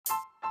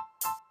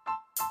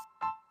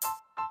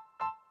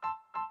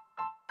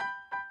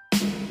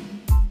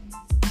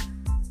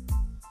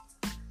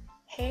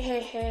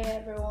Hey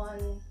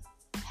everyone.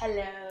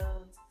 Hello.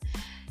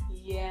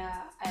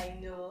 Yeah, I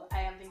know I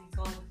have been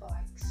gone for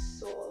like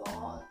so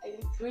long. I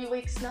think 3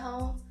 weeks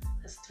now.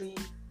 That's 3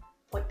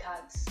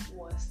 podcasts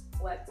worth.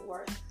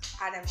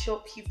 And I'm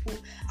sure people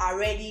are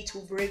ready to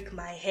break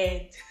my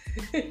head.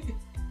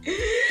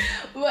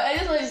 But I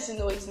just want you to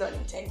know it's not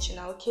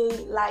intentional, okay?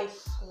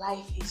 Life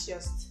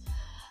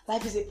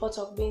is a pot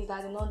of beans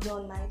that are not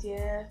done, my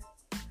dear.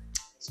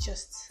 It's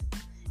just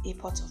a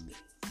pot of beans.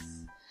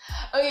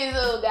 Okay,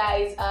 so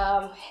guys,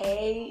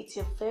 hey, it's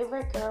your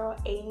favorite girl,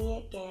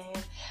 Amy again.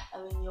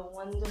 I mean, your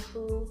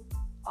wonderful,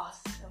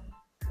 awesome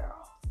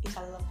girl. It's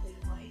a lovely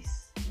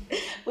voice,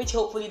 which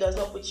hopefully does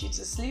not put you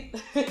to sleep.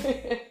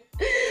 And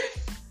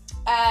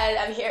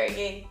I'm here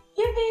again,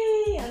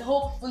 yippee! And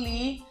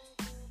hopefully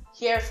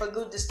here for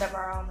good this time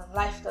around, and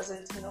life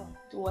doesn't,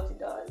 do what it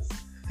does.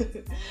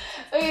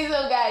 Okay,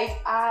 so guys,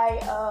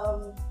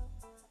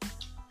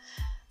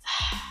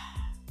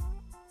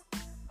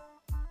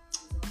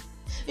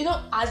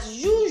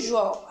 as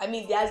usual,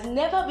 there has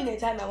never been a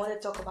time I want to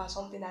talk about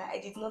something that I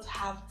did not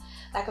have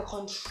like a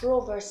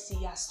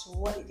controversy as to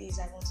what it is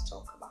I want to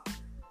talk about.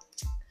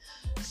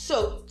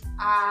 So,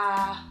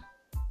 I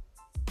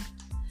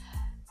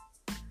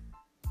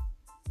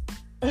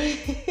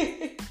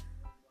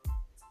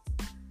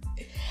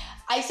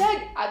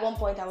said at one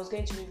point I was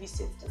going to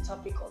revisit the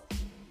topic of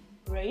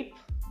rape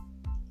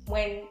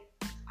when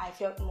I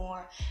felt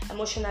more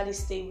emotionally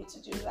stable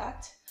to do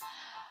that.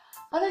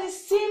 And at the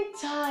same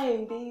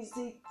time, there is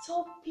a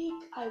topic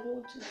I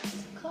want to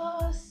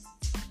discuss.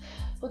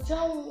 But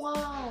that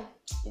one,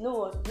 you know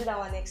what? We'll do that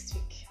one next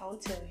week. I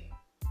won't tell you.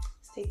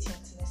 Stay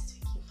tuned to next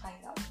week. You'll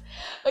find out.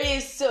 Okay,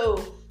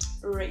 so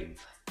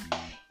rape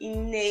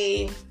in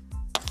a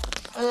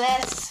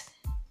less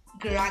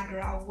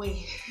gra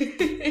way.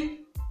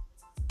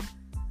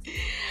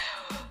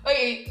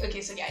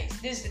 Okay. So guys,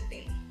 this is the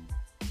thing.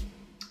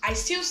 I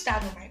still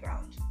stand on my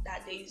ground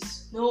that there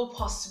is no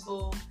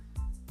possible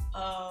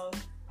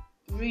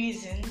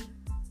reason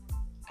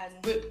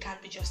and rape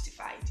can't be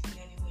justified in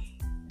any way.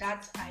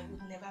 That I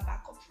would never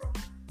back up from.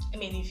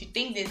 If you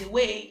think there's a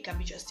way it can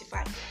be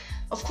justified,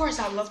 of course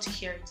I'd love to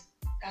hear it.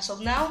 As of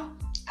now,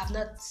 I've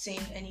not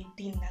seen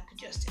anything that could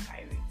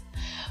justify rape.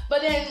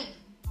 But then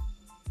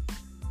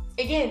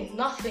again,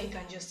 nothing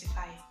can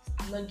justify it.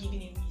 I'm not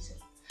giving a reason.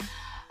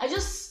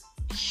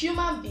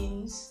 Human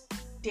beings,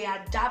 they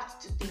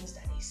adapt to things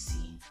that they see.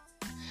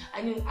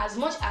 As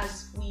much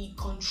as we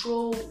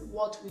control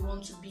what we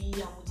want to be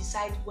and we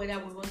decide whether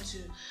we want to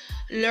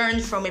learn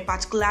from a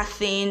particular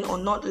thing or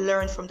not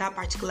learn from that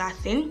particular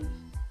thing,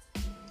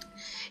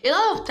 a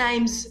lot of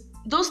times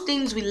those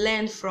things we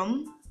learn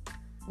from,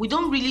 we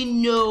don't really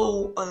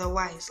know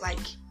otherwise. Like,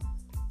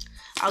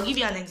 I'll give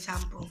you an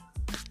example.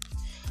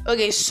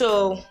 Okay,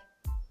 so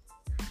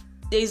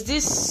there's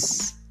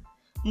this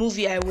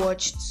movie I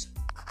watched,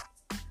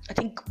 I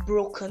think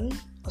Broken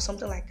or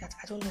something like that,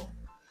 I don't know.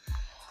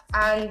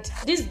 And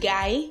this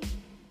guy,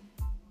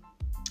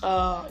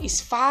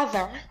 his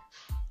father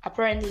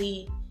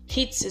apparently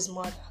hits his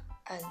mother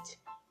and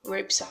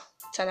rapes her.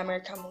 It's an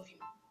American movie,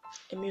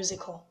 a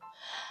musical.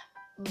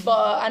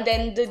 And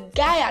then the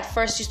guy at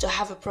first used to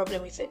have a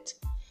problem with it.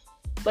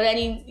 But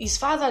then his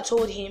father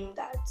told him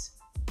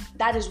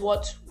that is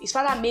what, his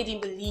father made him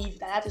believe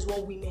that is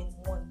what women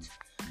want.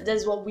 That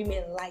is what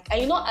women like.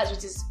 And as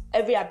it is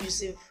every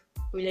abusive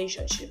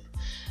relationship,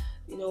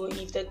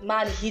 if the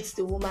man hits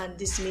the woman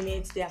this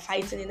minute, they are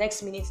fighting, the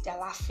next minute they are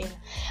laughing.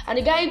 And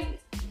the guy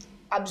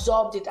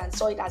absorbed it and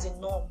saw it as a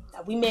norm,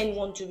 that women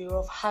want to be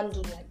rough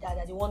handled like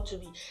that they want to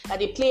be, that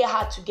they play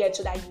hard to get,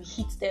 so that you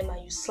hit them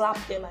and you slap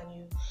them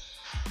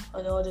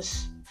and all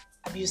this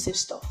abusive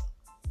stuff.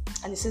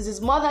 And since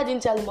his mother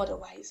didn't tell him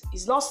otherwise,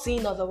 he's not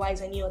seeing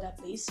otherwise any other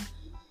place,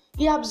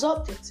 he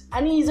absorbed it.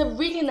 And he's a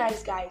really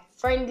nice guy,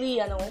 friendly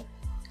and all.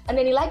 And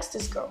then he likes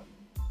this girl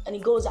and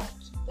he goes out,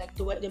 like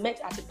they met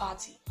at a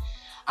party.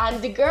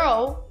 And the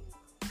girl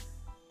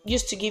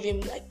used to give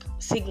him like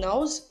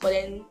signals, but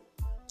then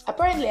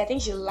apparently I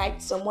think she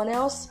liked someone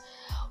else.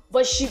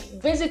 But she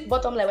basic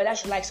bottom line, whether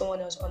she liked someone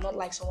else or not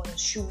like someone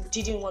else, she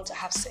didn't want to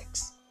have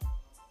sex.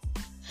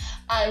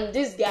 And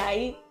this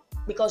guy,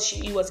 because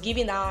he was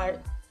giving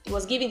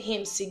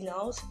him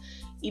signals,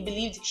 he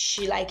believed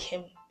she liked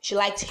him.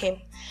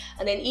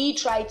 And then he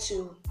tried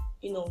to,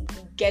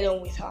 get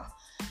on with her.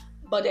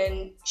 But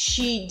then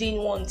she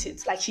didn't want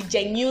it. Like, she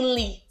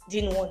genuinely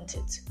didn't want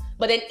it.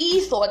 But then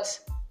he thought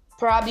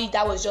probably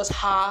that was just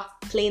her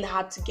playing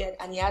hard to get,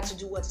 and he had to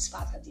do what his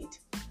father did.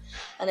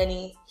 And then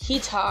he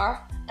hit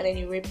her, and then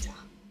he raped her.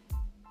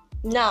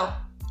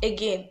 Now,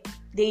 again,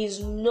 there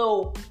is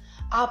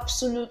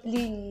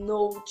absolutely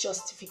no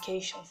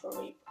justification for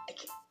rape.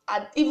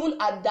 Even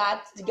at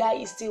that, the guy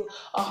is still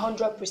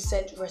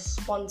 100%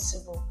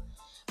 responsible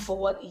for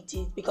what he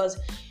did, because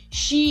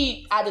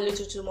she had a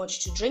little too much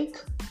to drink,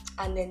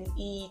 and then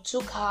he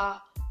drove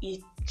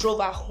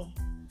her home.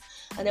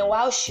 And then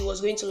while she was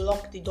going to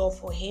lock the door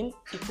for him,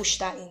 he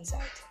pushed her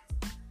inside.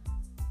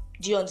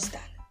 Do you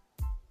understand?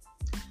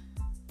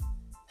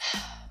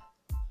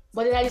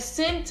 But then at the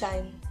same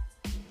time,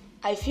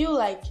 I feel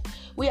like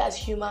we as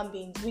human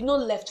beings, we know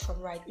left from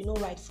right, we know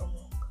right from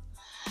wrong.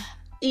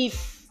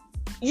 If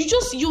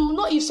you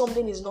know if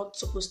something is not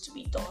supposed to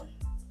be done.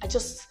 I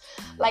just,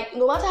 like,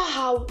 no matter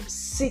how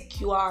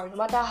sick you are, no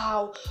matter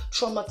how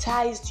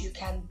traumatized you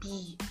can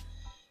be,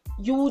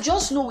 you will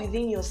just know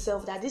within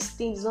yourself that this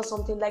thing is not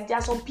something, like, there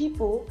are some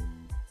people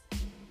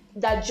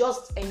that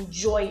just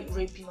enjoy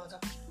raping other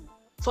people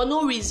for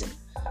no reason.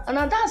 And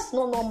now that's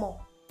not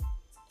normal.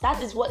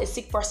 That is what a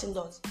sick person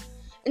does.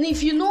 And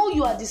if you know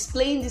you are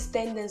displaying these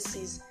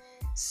tendencies,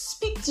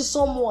 speak to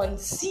someone,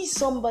 see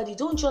somebody,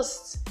 don't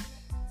just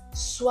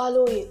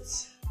swallow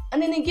it.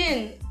 And then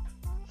again,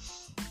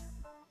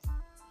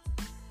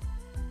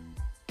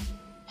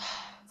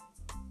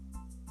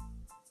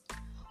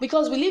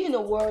 because we live in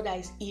a world that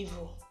is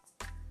evil,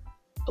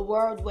 a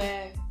world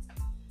where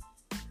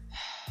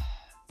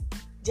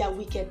there are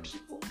wicked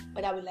people,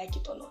 whether we like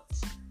it or not.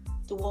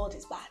 The world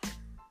is bad.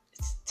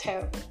 It's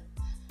terrible.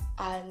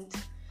 And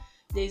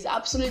there's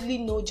absolutely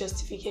no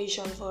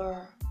justification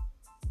for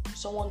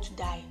someone to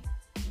die.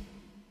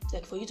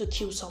 Like for you to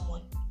kill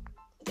someone.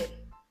 Then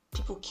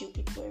people kill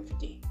people every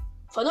day.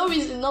 For no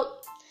reason, no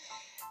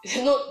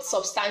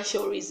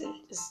substantial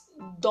reason. Just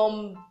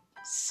dumb,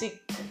 sick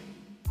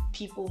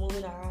people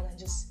moving around and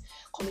just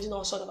committing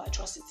all sorts of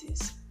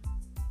atrocities.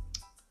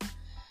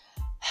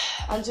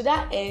 And to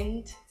that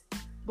end,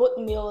 both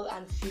male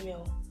and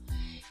female,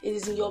 it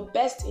is in your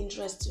best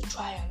interest to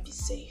try and be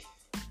safe.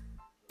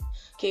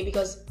 Okay,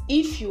 because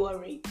if you are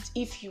raped,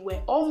 if you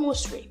were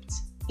almost raped,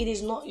 it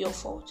is not your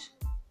fault.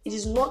 It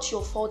is not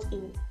your fault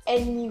in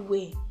any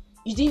way.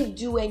 You didn't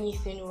do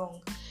anything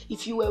wrong.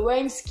 If you were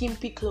wearing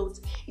skimpy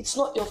clothes, it's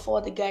not your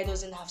fault the guy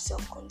doesn't have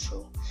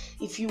self-control.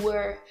 If you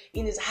were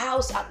in his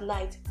house at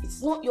night,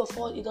 it's not your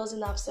fault he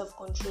doesn't have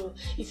self-control.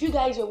 If you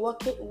guys were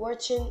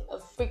watching a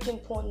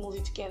freaking porn movie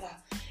together,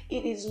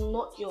 it is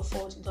not your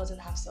fault he doesn't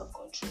have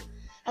self-control.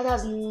 That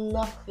has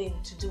nothing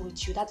to do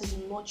with you. That is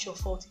not your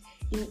fault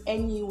in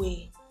any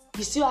way.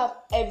 You still have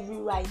every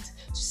right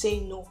to say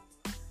no.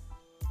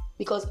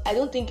 Because I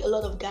don't think a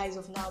lot of guys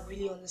of now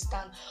really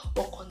understand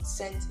what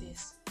consent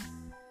is.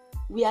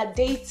 We are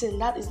dating,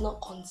 that is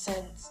not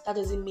consent. That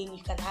doesn't mean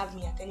you can have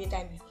me at any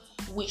time you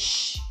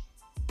wish.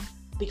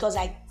 Because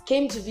I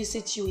came to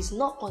visit you is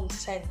not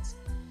consent.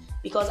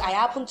 Because I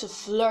happen to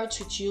flirt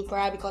with you,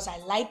 perhaps because I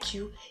like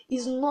you,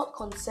 is not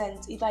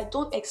consent. If I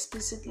don't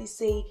explicitly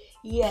say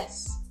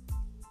yes,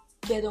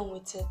 get on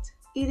with it.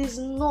 It is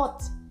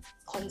not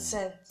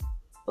consent.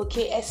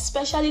 Okay,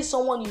 especially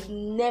someone you've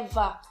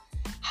never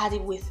had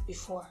it with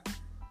before.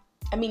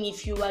 I mean,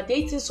 if you are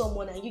dating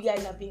someone and you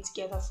guys have been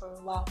together for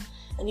a while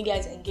and you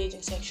guys engage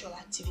in sexual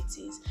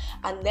activities,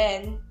 and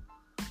then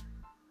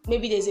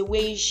maybe there's a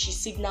way she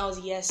signals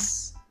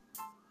yes,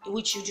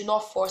 which you do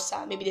not force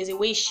her. Maybe there's a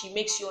way she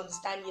makes you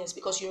understand yes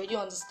because you already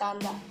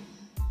understand that.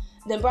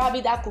 Then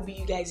probably that could be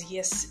you guys'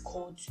 yes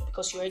code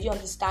because you already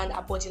understand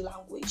her body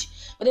language.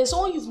 But then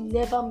someone you've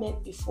never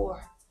met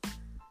before,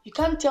 you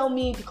can't tell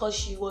me because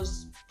she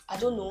was, I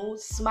don't know,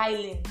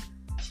 smiling,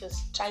 she was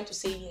trying to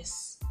say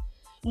yes.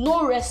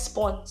 No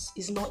response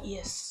is not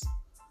yes.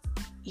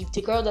 If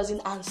the girl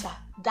doesn't answer,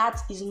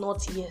 that is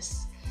not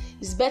yes.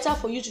 It's better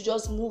for you to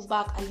just move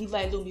back and leave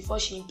her alone before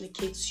she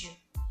implicates you.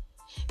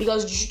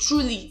 Because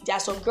truly, there are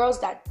some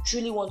girls that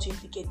truly want to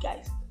implicate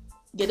guys.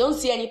 They don't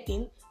say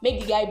anything, make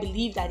the guy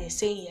believe that they're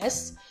saying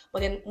yes,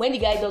 but then when the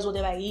guy does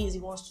whatever he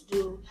wants to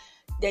do,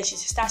 then she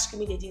starts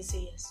screaming they didn't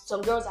say yes.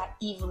 Some girls are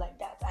evil like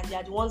that, and they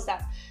are the ones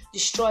that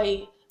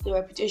destroy the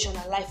reputation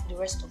and life of the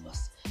rest of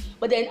us.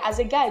 But then as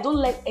a guy, don't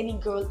let any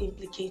girl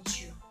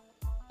implicate you.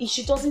 If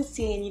she doesn't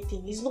say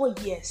anything, it's not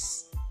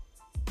yes.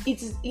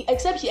 It is,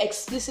 except she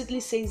explicitly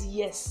says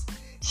yes.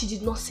 She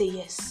did not say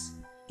yes.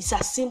 It's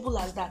as simple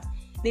as that.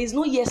 There is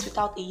no yes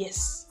without a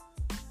yes.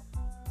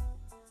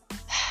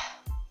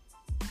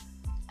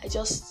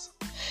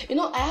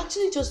 I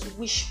actually just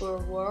wish for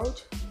a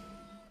world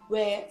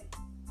where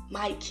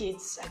my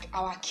kids, like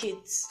our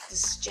kids,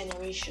 this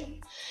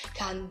generation,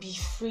 can be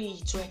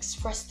free to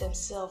express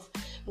themselves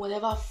in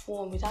whatever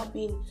form without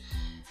being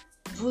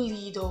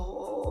bullied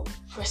or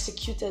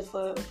persecuted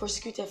for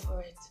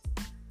it.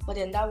 But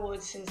then that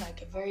world seems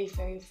like a very,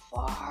 very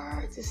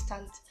far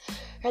distant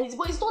reality.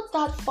 But it's not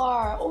that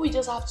far. All we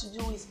just have to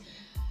do is,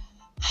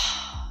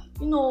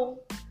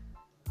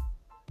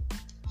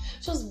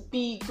 just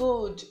be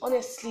good,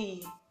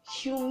 honestly,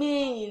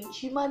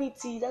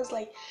 humanity. That's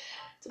like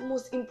the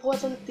most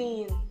important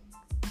thing.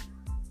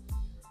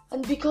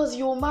 And because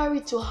you're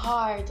married to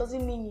her, it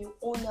doesn't mean you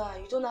own her.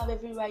 You don't have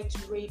every right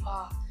to rape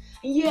her.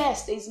 And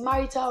yes, there's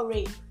marital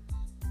rape.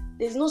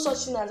 There's no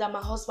such thing as I'm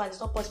my husband.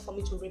 It's not possible for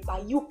me to rape her.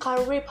 You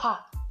can rape her.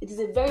 It is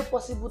a very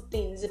possible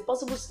thing. It's a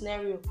possible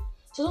scenario.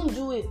 So don't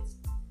do it.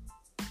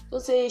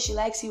 Don't say she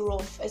likes it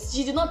rough.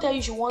 She did not tell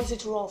you she wants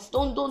it rough.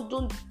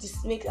 Don't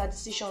make her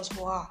decisions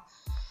for her.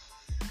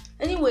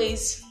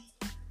 Anyways,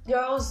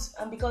 girls,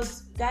 and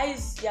because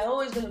guys, there are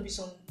always going to be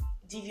some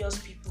devious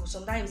people.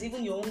 Sometimes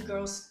even your own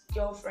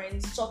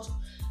girlfriends,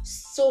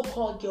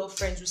 so-called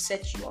girlfriends will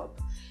set you up.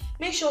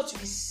 Make sure to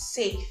be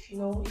safe.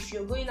 If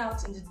you're going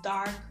out in the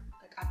dark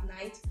at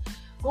night,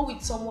 go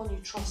with someone you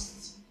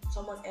trust,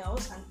 someone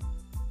else, and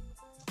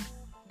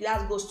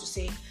that goes to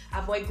say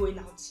avoid going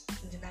out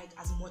in the night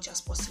as much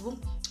as possible.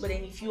 But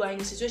then if you are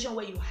in a situation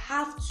where you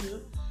have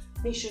to,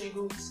 make sure you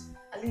go with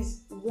at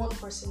least one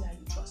person that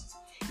you trust.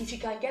 If you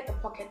can get a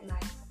pocket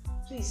knife,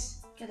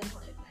 please get a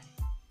pocket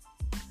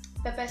knife.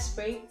 Pepper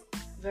spray,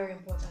 very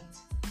important.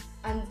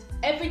 And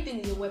everything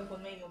is a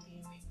weapon when you're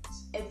being raped.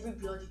 Every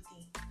bloody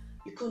thing.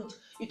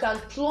 You can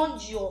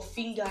plunge your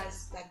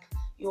fingers, like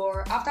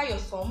after your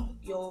thumb,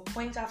 your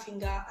pointer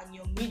finger and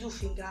your middle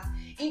finger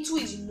into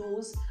his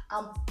nose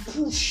and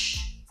push.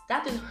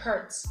 That thing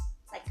hurts.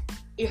 Like,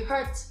 it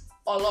hurts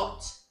a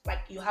lot. Like,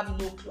 you have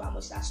no clue how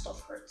much that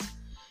stuff hurts.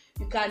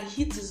 You can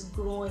hit his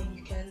groin.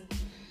 You can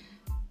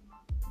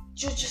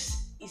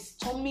just his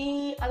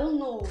tummy. I don't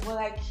know, but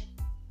like,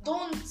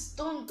 don't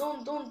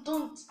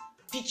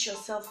beat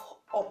yourself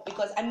up,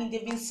 because I mean,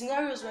 there've been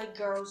scenarios where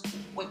girls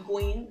were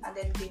going and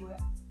then they were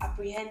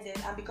apprehended,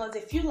 and because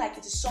they feel like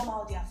it is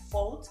somehow their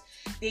fault,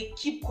 they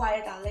keep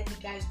quiet and let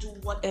the guys do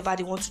whatever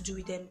they want to do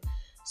with them,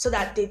 so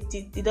that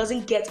they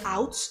doesn't get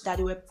out, that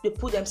they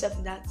put themselves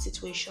in that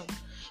situation.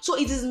 So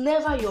it is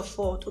never your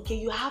fault, okay?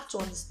 You have to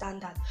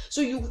understand that.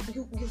 So you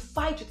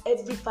fight with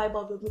every fiber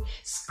of your being.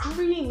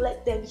 Scream,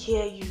 let them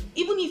hear you.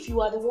 Even if you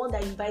are the one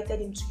that invited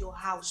him to your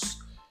house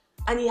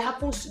and he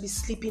happens to be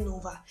sleeping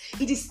over,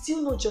 it is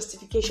still no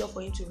justification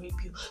for him to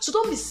rape you. So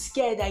don't be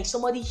scared that if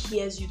somebody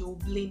hears you, they will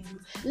blame you.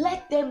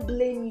 Let them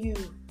blame you.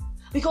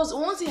 Because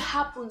once it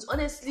happens,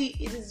 honestly,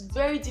 it is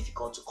very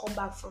difficult to come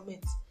back from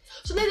it.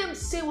 So let them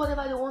say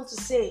whatever they want to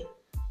say.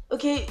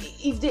 Okay,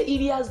 if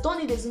he has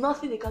done it, there's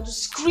nothing they can do.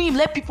 Scream,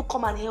 let people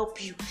come and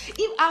help you.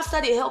 If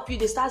after they help you,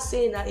 they start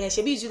saying that, yeah,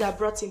 Shebi is you that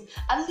brought him,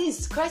 at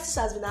least crisis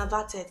has been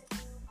averted.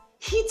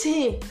 Hit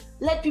him,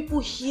 let people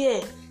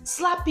hear.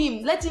 Slap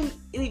him, let him.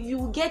 If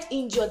you get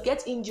injured,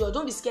 get injured.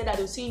 Don't be scared that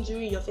they'll see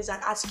injury in your face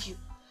and ask you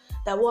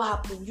that what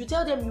happened. You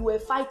tell them you were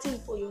fighting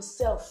for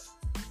yourself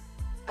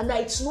and that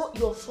it's not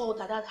your fault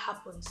that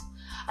happens.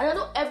 And I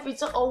know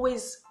it's not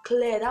always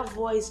clear, that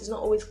voice is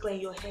not always clear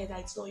in your head that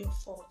it's not your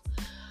fault.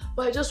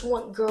 But I just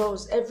want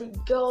girls,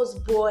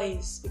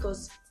 boys,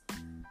 because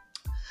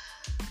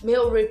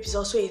male rape is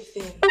also a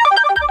thing.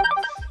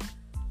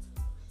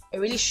 A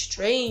really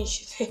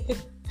strange thing.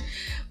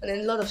 And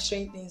then a lot of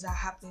strange things are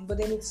happening. But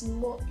then it's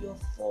not your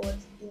fault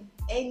in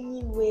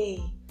any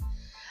way.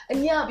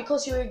 And yeah,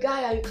 because you're a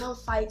guy and you can't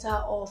fight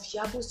her off, she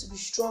happens to be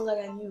stronger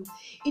than you,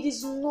 it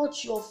is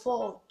not your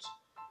fault.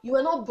 You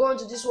were not born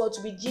to this world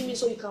to be Jimmy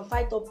so you can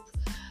fight up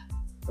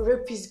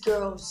rapist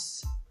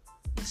girls.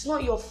 It's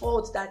not your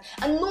fault that,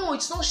 and no,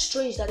 it's not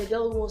strange that a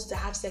girl wants to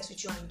have sex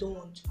with you and you don't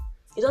want to.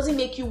 It doesn't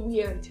make you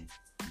weird.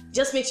 It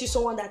just makes you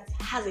someone that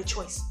has a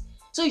choice.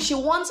 So if she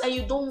wants and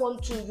you don't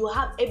want to, you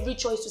have every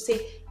choice to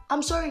say,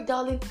 I'm sorry,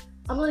 darling,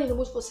 I'm not in the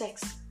mood for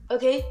sex.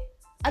 Okay?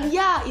 And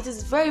yeah, it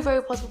is very,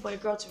 very possible for a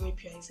girl to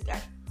rape you as a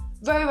guy.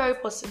 Very, very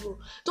possible.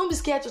 Don't be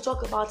scared to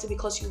talk about it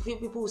because you feel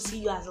people will see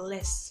you as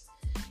less.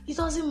 It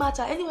doesn't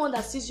matter. Anyone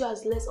that sees you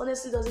as less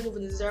honestly doesn't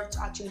even deserve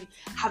to actually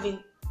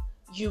having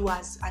you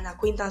as an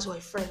acquaintance or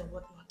a friend or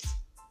whatnot.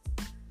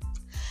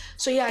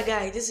 So yeah,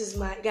 guys, this is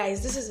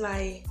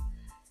my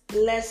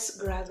less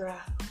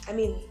gra. I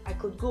mean, I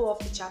could go off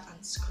the chat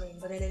and scream,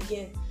 but then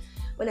again,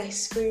 when I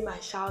scream, I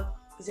shout,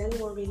 is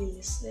anyone really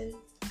listening?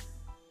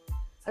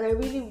 And I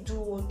really do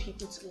want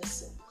people to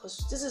listen,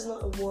 because this is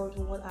not a world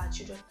we want our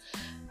children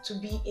to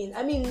be in.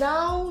 I mean,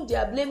 now they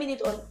are blaming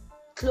it on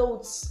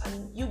clothes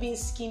and you being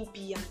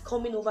skimpy and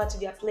coming over to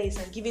their place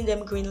and giving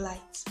them green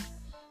lights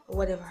or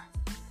whatever.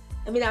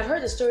 I mean, I've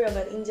heard the story of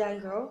an Indian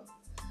girl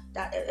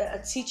that a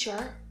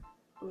teacher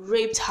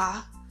raped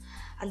her,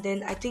 and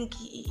then I think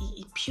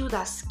he peeled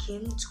her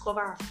skin to cover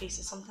her face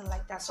or something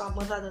like that, so her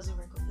mother doesn't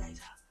recognize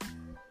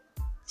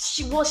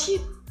her. Was she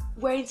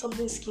wearing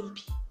something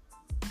skimpy?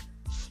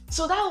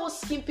 So that whole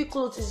skimpy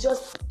clothes is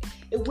just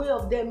a way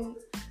of them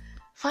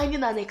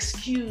finding an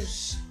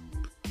excuse.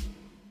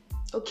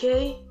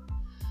 Okay?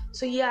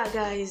 So yeah,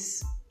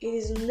 guys, it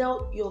is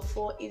not your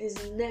fault. It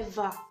is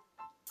never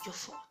your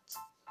fault.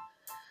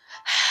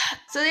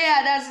 So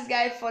yeah, that's it,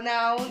 guys, for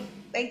now.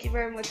 Thank you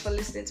very much for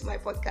listening to my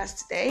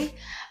podcast today.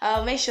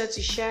 Make sure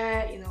to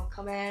share,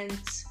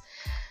 comment,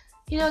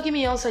 give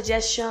me your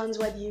suggestions.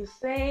 What do you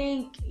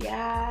think?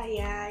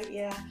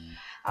 Yeah.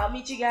 I'll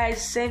meet you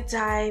guys same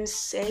time,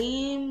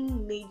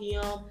 same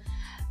medium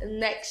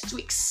next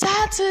week,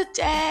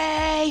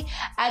 Saturday.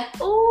 And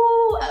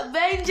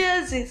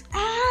Avengers is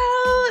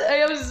out.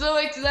 I am so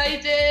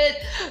excited.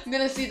 I'm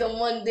gonna see it on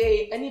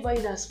Monday.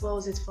 Anybody that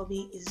spoils it for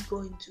me is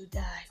going to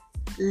die.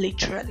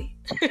 Literally.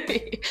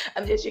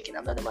 I'm just joking,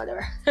 I'm not a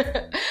murderer.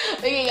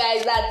 Okay,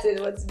 guys, that's it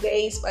for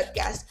today's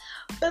podcast.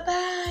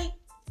 Bye-bye.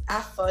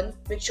 Have fun.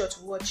 Make sure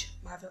to watch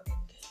Marvel